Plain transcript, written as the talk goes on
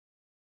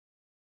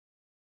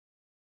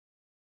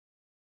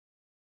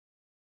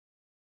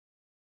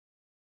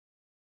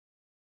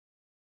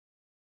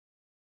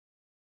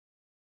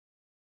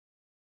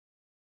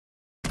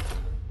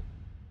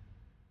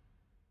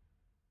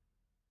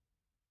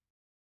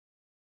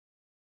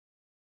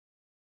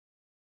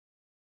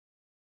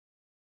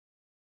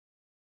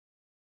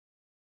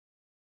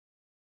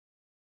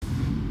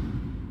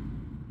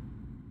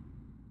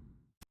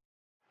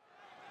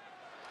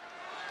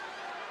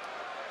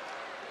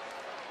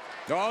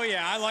Oh,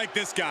 yeah, I like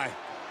this guy.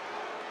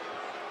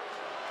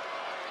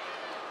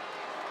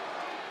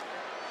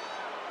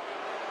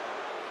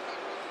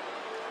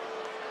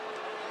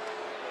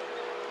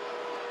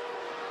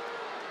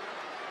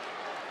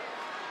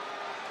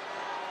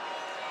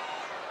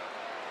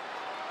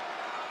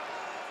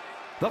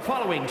 The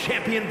following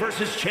champion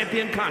versus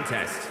champion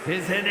contest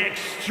is an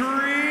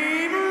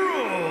Extreme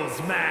Rules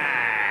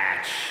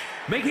match.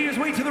 Making his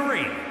way to the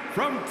ring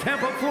from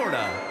Tampa,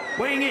 Florida,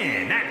 weighing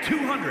in at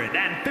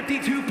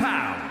 252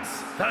 pounds,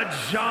 the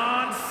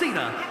John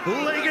Cena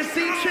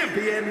Legacy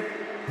Champion,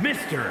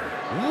 Mr.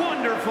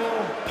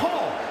 Wonderful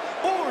Paul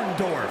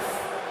Orndorff.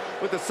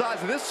 With the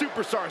size of this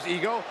superstar's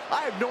ego,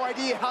 I have no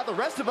idea how the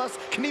rest of us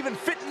can even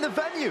fit in the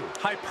venue.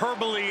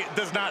 Hyperbole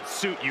does not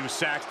suit you,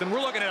 Saxton.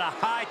 We're looking at a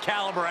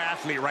high-caliber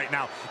athlete right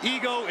now.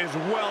 Ego is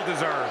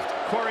well-deserved.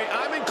 Corey,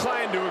 I'm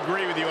inclined to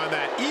agree with you on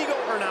that. Ego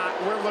or not,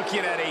 we're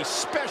looking at a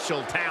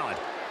special talent.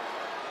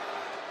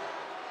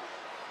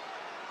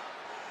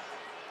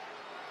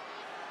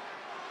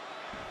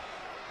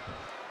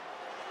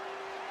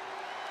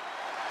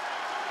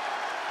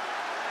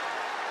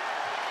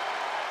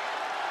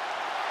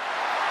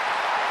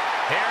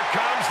 Here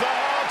comes the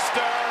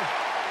Hulkster.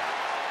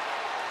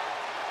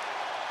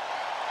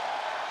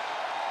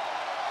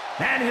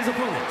 And his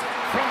opponent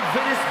from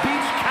Venice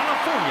Beach,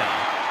 California,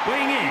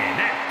 weighing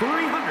in at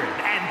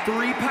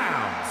 303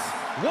 pounds,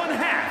 one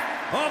half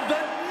of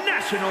the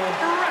National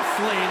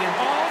Wrestling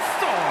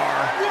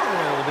All-Star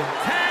World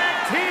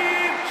Tag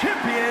Team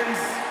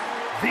Champions,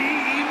 the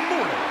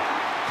Immortal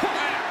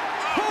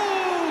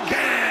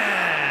Hogan.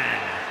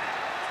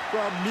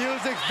 From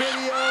music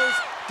videos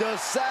to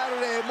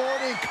Saturday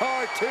morning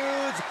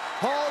cartoons,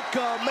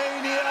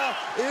 Hulkamania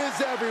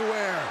is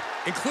everywhere.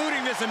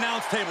 Including this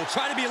announce table.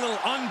 Try to be a little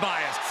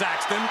unbiased,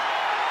 Saxton.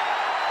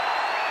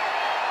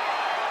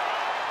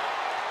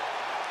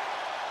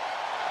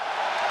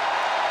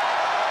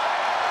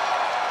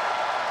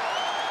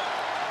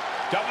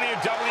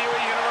 WWE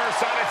Universe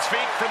on its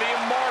feet for the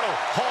Immortal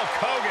Hulk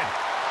Hogan.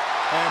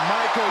 And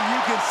Michael,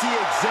 you can see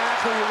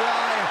exactly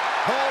why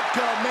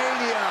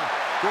Hulkamania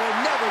will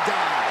never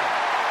die.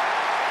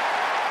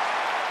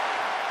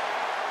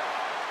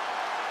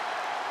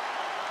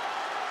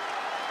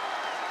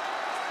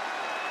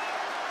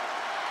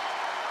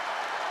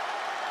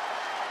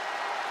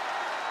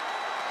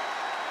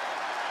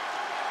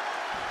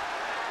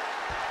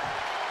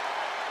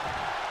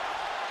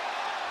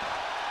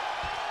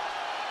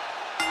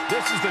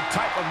 This is the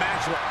type of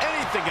match where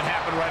anything can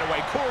happen right away.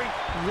 Corey,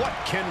 what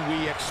can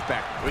we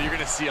expect? Well, you're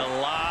going to see a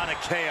lot of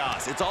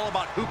chaos. It's all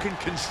about who can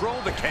control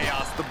the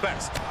chaos the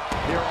best.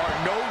 There are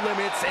no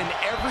limits, and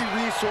every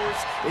resource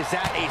is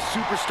at a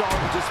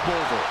superstar's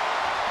disposal.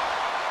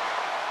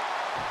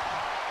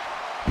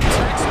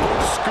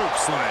 Textbook scoop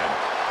slam.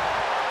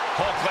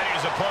 Hulk letting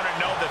his opponent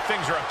know that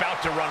things are about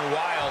to run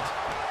wild.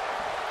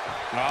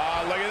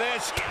 Ah, look at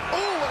this.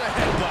 Oh, what a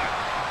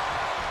headbutt.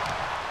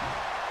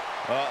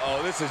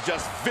 Uh-oh, this is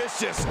just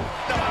vicious.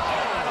 No,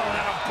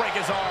 that'll break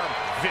his arm.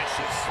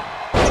 Vicious.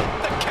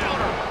 The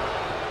counter.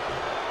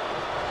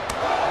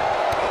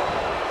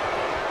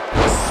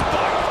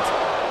 Spiked.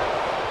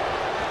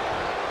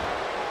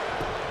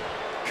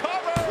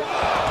 Cover.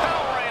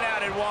 Powering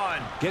out at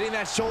one. Getting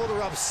that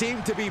shoulder up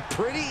seemed to be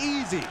pretty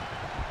easy.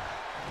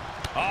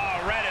 Oh,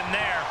 right in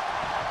there.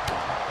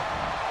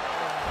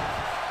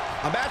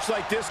 A match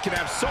like this can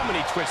have so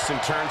many twists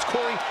and turns.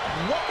 Corey,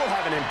 what will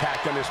have an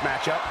impact on this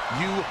matchup?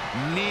 You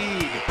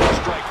need to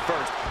strike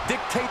first.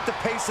 Dictate the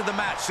pace of the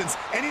match. Since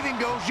anything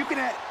goes, you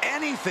can add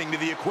anything to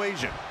the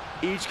equation.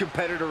 Each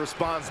competitor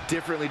responds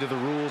differently to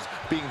the rules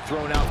being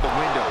thrown out the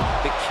window.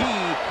 The key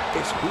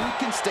is who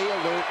can stay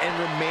alert and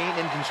remain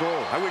in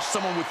control. I wish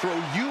someone would throw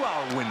you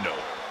out a window.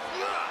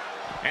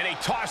 And he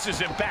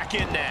tosses him back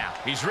in now.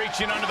 He's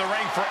reaching under the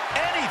ring for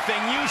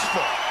anything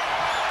useful.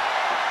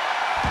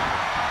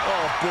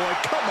 Oh, boy,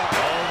 come on.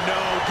 Oh, no,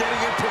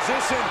 getting in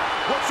position.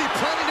 What's he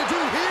planning to do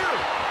here?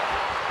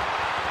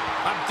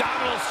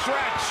 Abdominal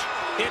stretch.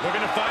 We're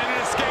going to find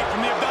an escape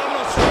from the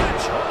abdominal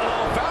stretch.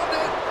 Oh, found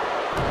it.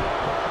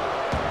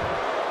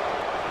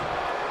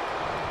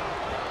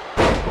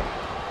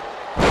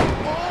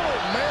 Oh,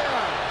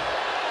 man.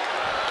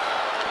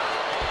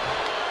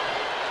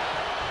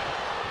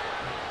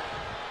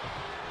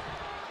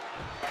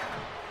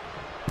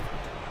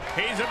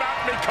 He's about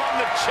to become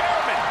the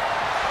chairman.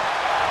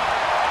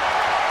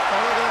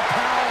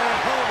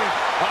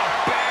 A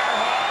bear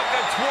hug,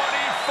 the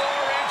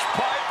 24-inch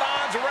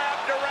python's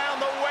wrapped around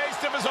the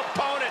waist of his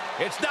opponent.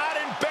 It's not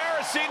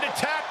embarrassing to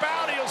tap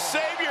out. He'll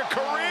save your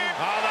career.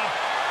 Oh, the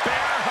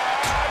bear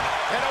hug,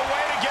 and a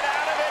way to get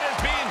out of it is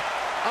being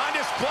on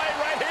display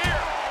right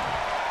here.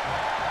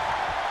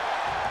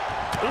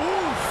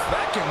 Oof,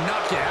 that can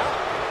knock you out.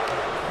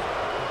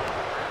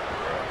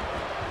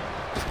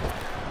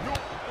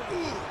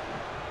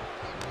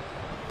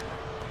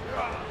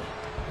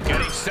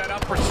 Getting set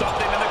up for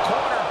something in the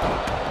corner.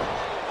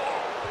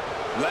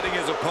 Letting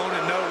his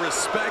opponent know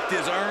respect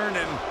is earned,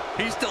 and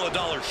he's still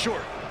 $1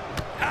 short.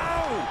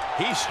 Ow!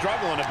 He's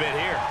struggling a bit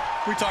here.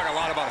 We talk a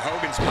lot about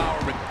Hogan's power,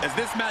 but as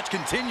this match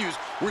continues,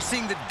 we're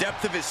seeing the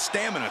depth of his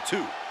stamina,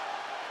 too.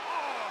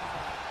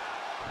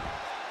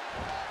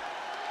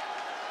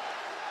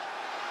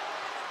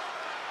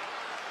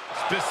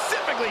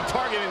 Specifically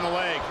targeting the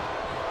leg.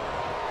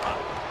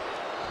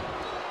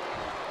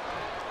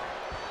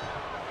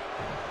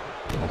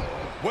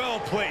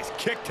 Well-placed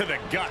kick to the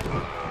gut.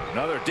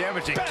 Another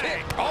damaging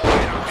kick. Oh,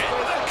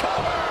 into the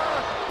cover.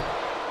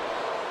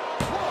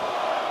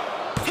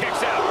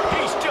 Kicks out.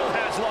 He still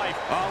has life.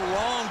 A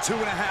long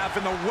 2.5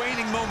 in the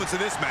waning moments of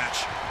this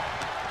match.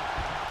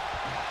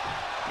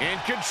 In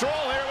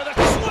control here with a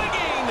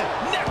swinging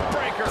neck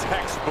breaker.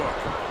 Textbook.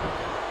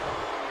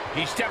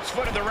 He steps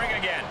foot in the ring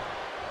again.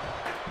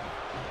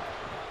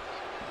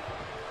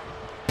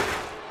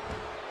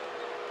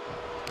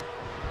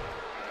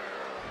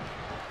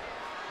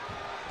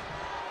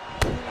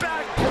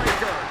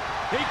 Backbreaker.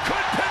 He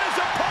could pin his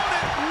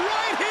opponent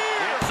right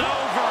here. It's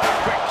over.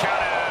 Quick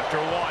count out after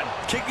one.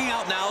 Kicking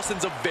out now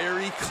sends a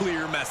very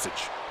clear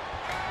message.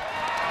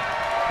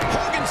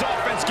 Hogan's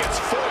offense gets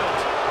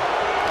foiled.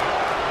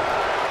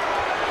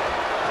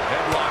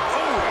 Headlock.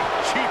 Ooh,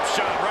 cheap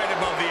shot right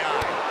above the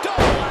eye.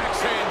 Double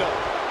axe handle.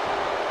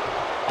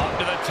 Up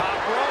to the top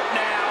rope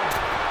now.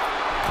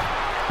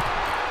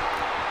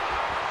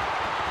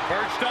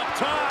 Perched up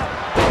top.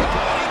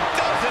 Oh, he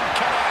doesn't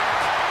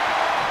connect.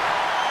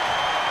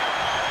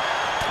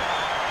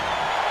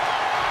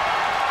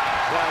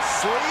 The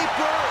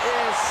sleeper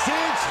is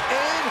cinched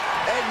in,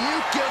 and you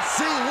can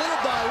see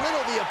little by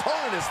little the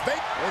opponent is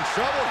in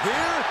trouble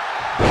here.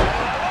 Oh,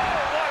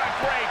 what a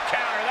great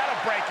counter.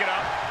 That'll break it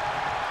up.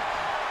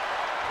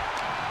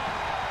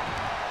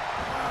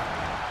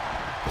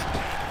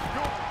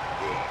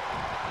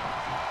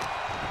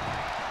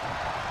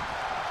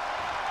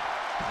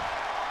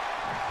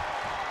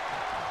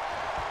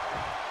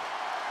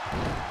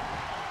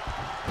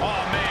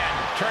 Oh, man.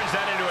 Turns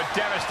that into a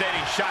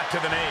devastating shot to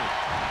the knee.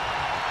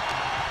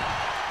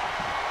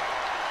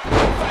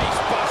 Face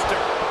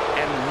buster.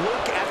 And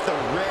look at the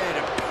red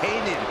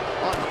painted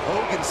on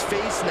Hogan's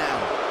face now.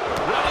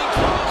 Running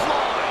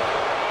clothesline.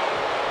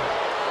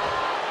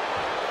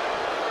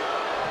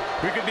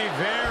 We could be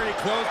very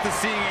close to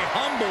seeing a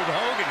humbled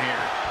Hogan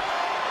here.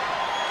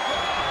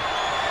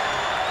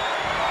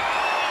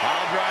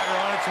 Pile driver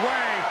on its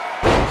way.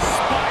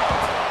 Spiked.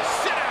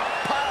 Sit out.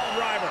 Pile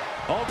driver.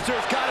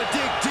 Hulkster's got to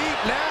dig deep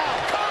now.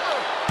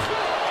 Cover.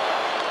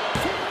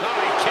 Oh,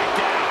 he kicked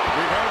out.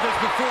 We've heard this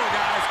before,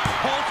 guys.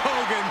 Hulk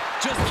Hogan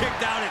just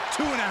kicked out at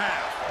 2.5.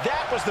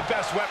 That was the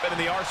best weapon in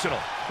the arsenal,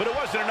 but it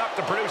wasn't enough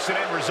to produce an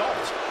end result.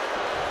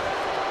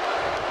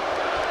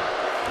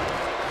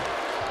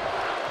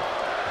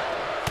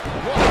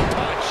 What a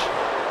touch.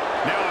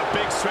 Now a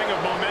big swing of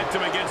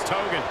momentum against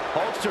Hogan.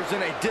 Hulkster's in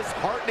a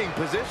disheartening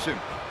position.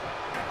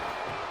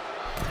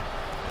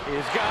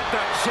 He's got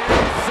the chin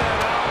set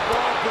up.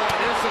 Oh boy,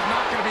 this is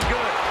not going to be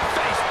good.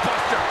 Face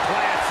buster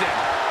plants him.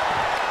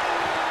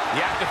 You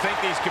have to think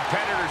these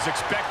competitors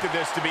expected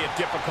this to be a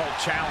difficult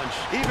challenge.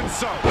 Even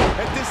so,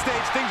 at this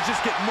stage, things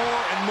just get more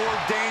and more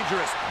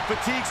dangerous.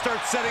 Fatigue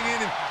starts setting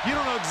in, and you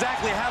don't know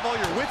exactly have all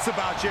your wits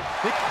about you.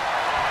 Oh,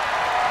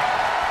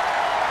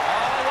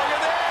 look at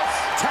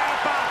this.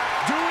 Tap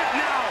out. Do it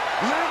now.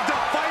 Live to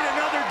fight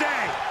another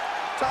day.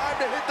 Time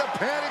to hit the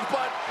panic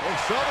button. In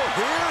trouble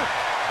here.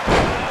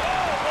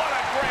 Oh, what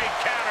a great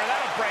counter.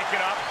 That'll break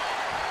it up.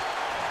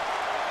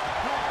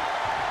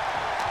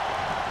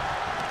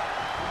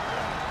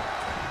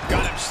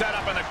 Got him set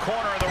up in the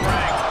corner of the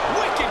ring.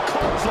 Wicked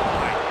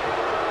clothesline.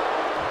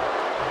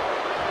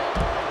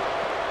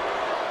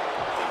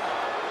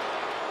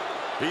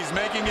 He's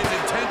making his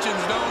intentions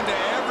known to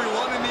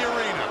everyone in the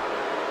arena.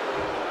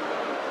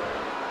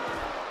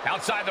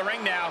 Outside the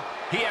ring now.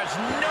 He has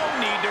no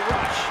need to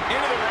rush.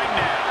 Into the ring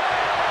now.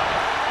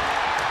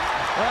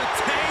 A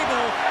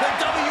table. The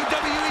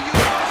WWE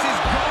Universe is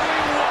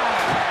going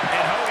wild.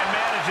 And Hogan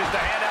manages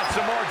to hand out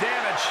some more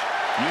damage.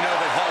 You know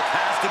that Hulk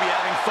has to be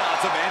having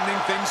thoughts of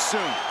ending things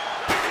soon.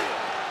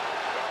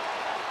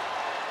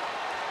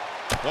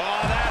 Oh,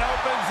 that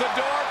opens the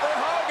door for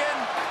Hogan.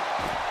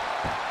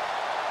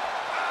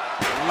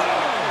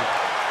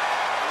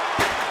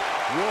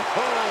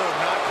 Whoa,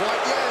 not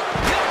quite yet.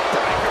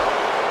 Neckbreaker.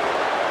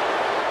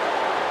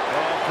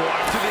 Oh boy,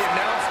 to the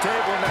announce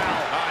table now.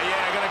 Oh,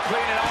 yeah, gonna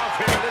clean it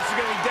off here. This is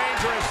gonna be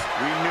dangerous.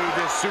 We knew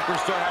this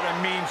superstar had a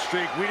mean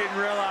streak. We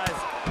didn't realize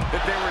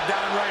that they were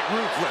downright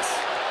ruthless.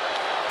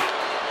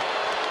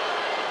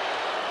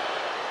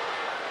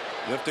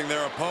 Lifting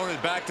their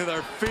opponent back to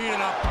their feet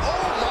and up.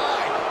 Oh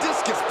my,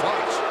 discus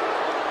punch.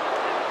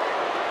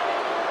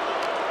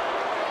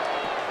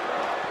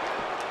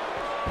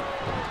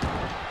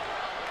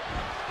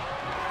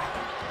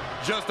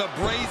 Just a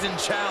brazen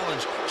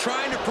challenge,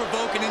 trying to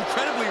provoke an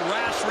incredibly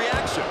rash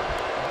reaction.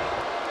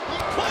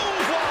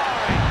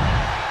 Clothesline!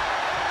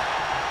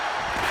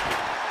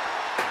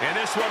 And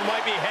this one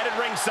might be headed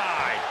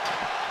ringside.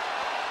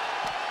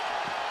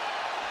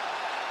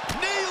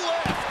 Knee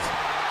lift!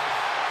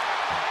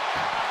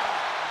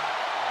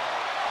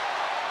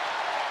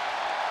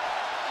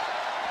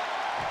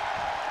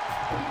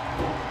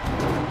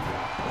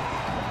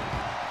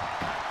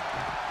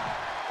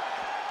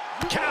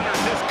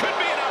 counters. This could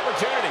be an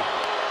opportunity.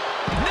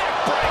 Neck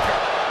breaker.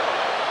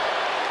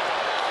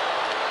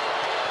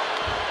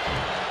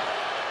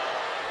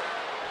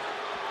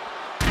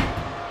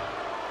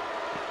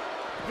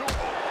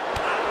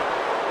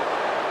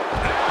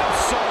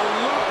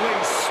 Absolutely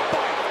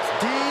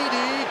spiked.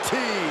 DDT.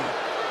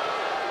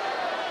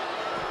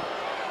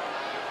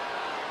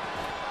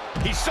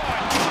 He saw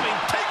it coming,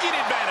 taking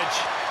advantage.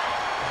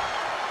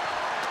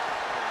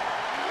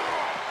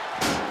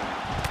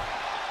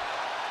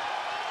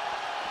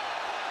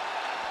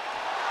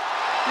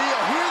 Do you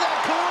hear that,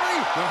 Corey?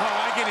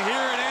 Oh, I can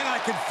hear it and I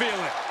can feel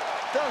it.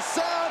 The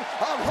sound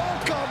of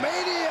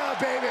Hulkamania,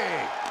 baby.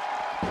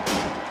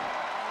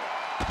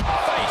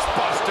 Face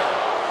buster.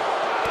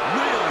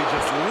 Really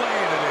just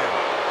laying it in.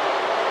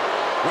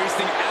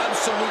 Wasting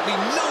absolutely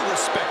no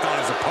respect on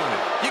his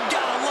opponent. You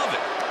gotta love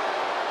it.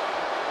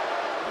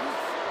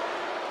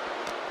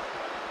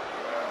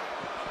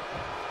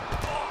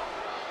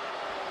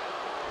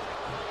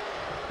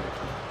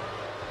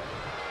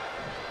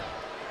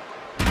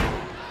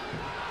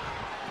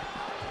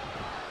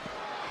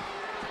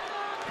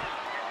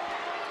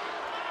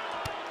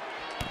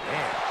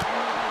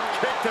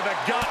 Kick to the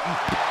gut.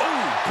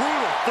 Ooh,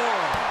 brutal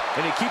forearm.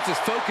 And he keeps his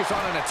focus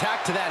on an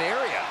attack to that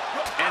area.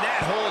 And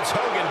that holds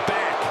Hogan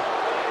back.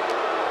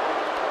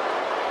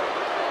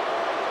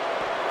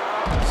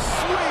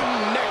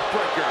 Swing neck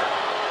breaker.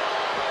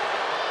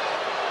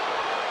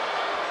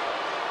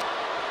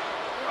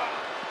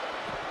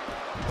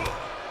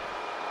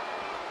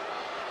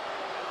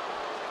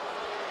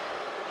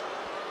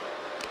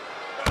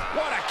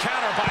 What a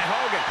counter by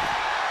Hogan.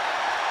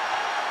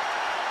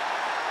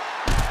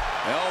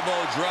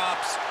 Elbow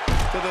drops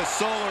to the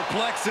solar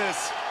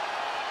plexus.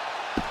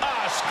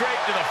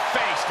 Straight to the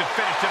face to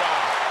finish it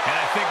off. And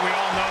I think we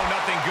all know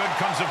nothing good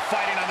comes of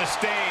fighting on the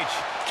stage.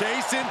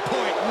 Case in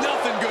point,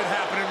 nothing good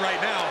happening right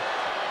now.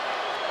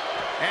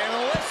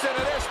 And listen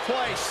to this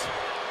place.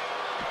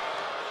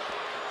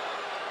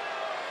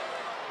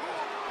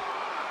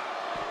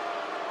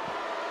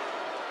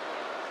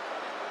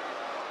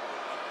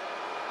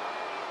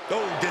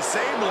 Oh,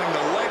 disabling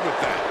the leg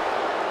with that.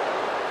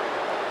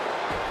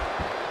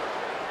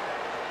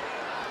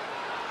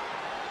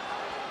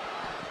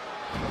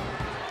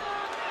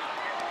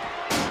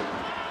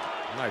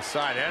 Nice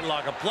side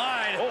headlock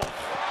applied. Oh,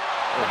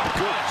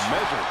 Good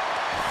measure.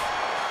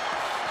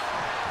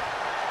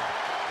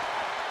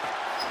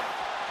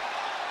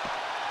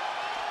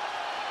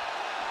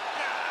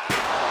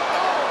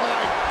 oh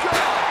my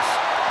gosh.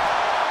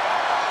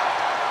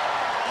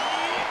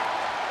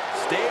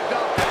 Staved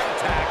off that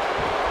attack.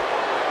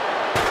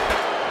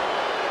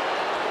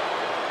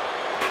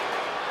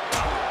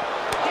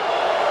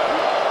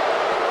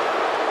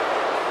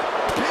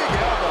 Big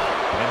elbow.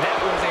 And that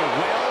was a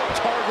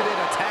well-targeted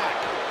attack.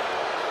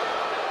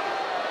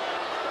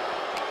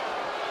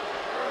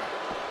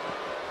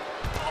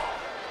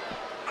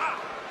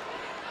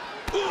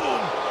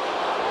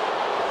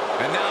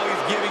 And now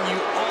he's giving you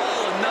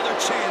all another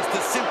chance to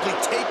simply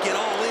take it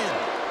all in.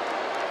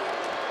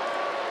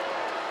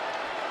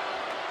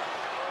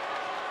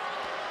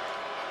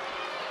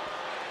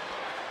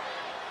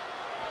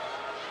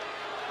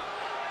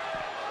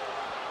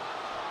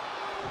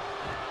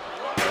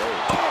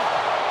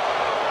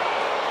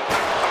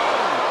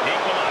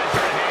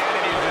 Equalizer in hand,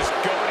 and he's just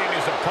goading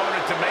his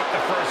opponent to make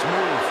the first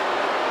move.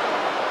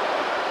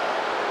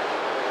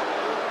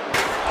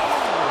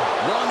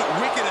 One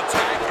wicked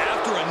attack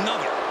after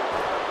another.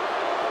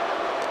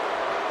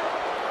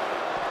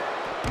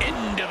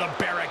 Into the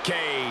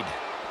barricade.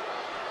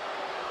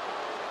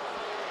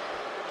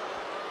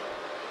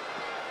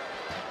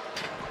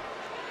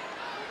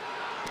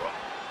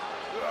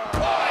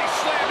 Oh, he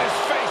slammed his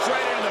face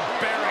right into the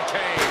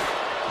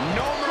barricade.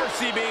 No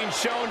mercy being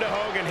shown to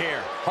Hogan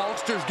here.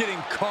 Hulkster's getting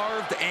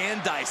carved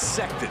and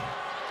dissected.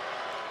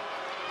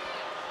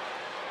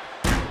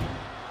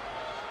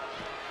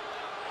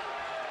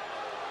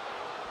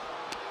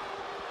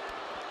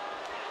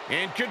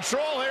 In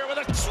control here with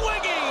a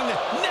swinging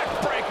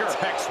neck breaker.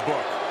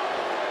 Textbook.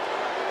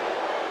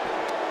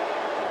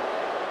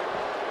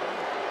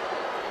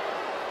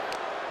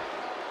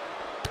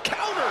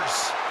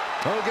 Counters.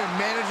 Hogan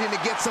managing to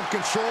get some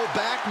control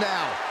back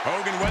now.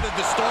 Hogan weathered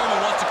the storm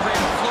and wants to create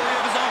a flurry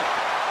of his own.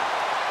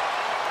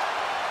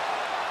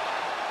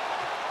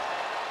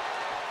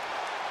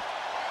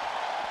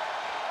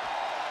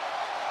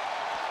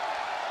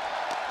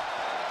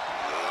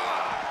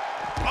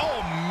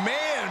 Oh,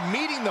 man,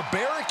 meeting the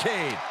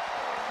barricade.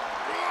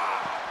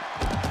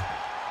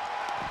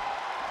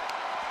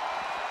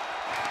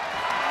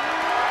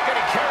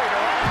 Getting carried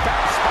around,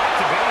 bad spot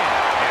to be in.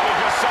 And we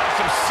just saw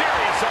some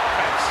serious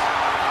offense.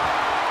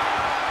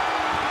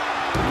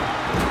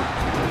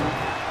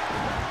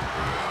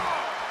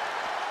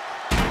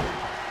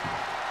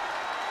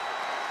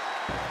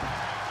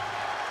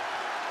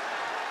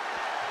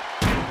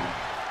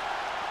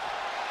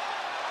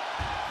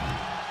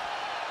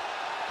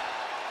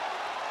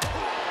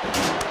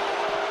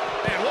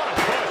 Man, what a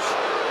push.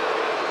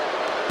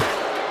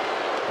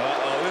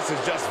 Uh-oh, this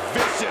is just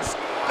vicious.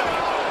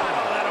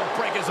 Oh, that'll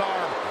break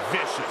are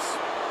vicious.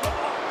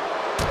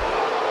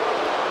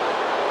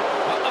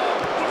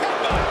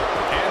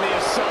 And the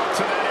assault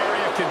to that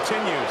area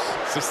continues.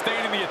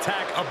 Sustaining the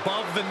attack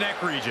above the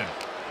neck region.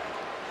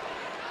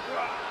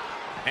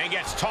 And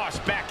gets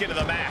tossed back into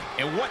the mat.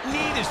 And what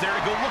need is there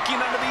to go looking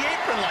under the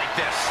apron like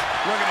this?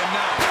 Look at him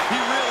now. He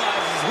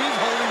realizes he's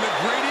holding the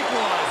great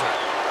equalizer.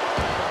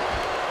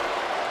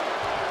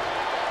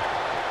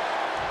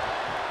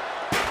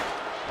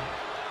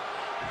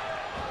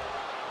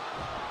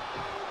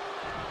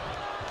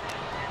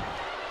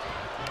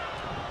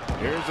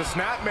 Here's the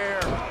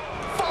snapmare,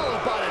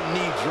 followed by a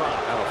knee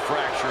drop. That'll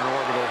fracture an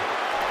orbital.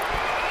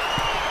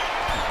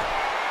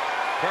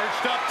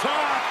 Perched up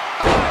top.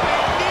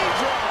 Knee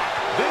drop.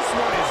 This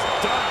one is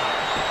done.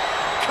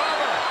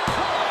 Cover.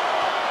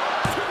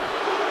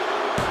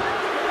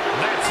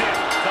 That's it.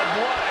 The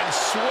blood and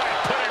sweat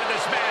put into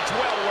this match.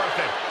 Well worth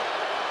it.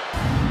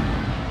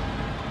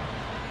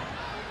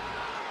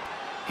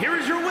 Here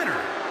is your winner,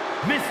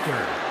 Mr.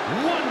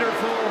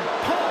 Wonderful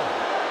Paul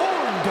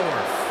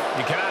Orndorff.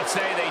 You cannot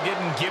say they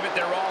didn't give it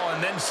their all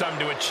and then some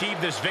to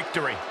achieve this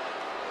victory.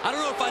 I don't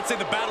know if I'd say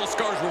the battle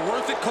scars were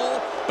worth it, Cole,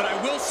 but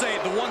I will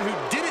say the one who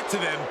did it to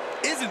them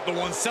isn't the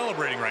one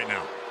celebrating right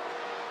now.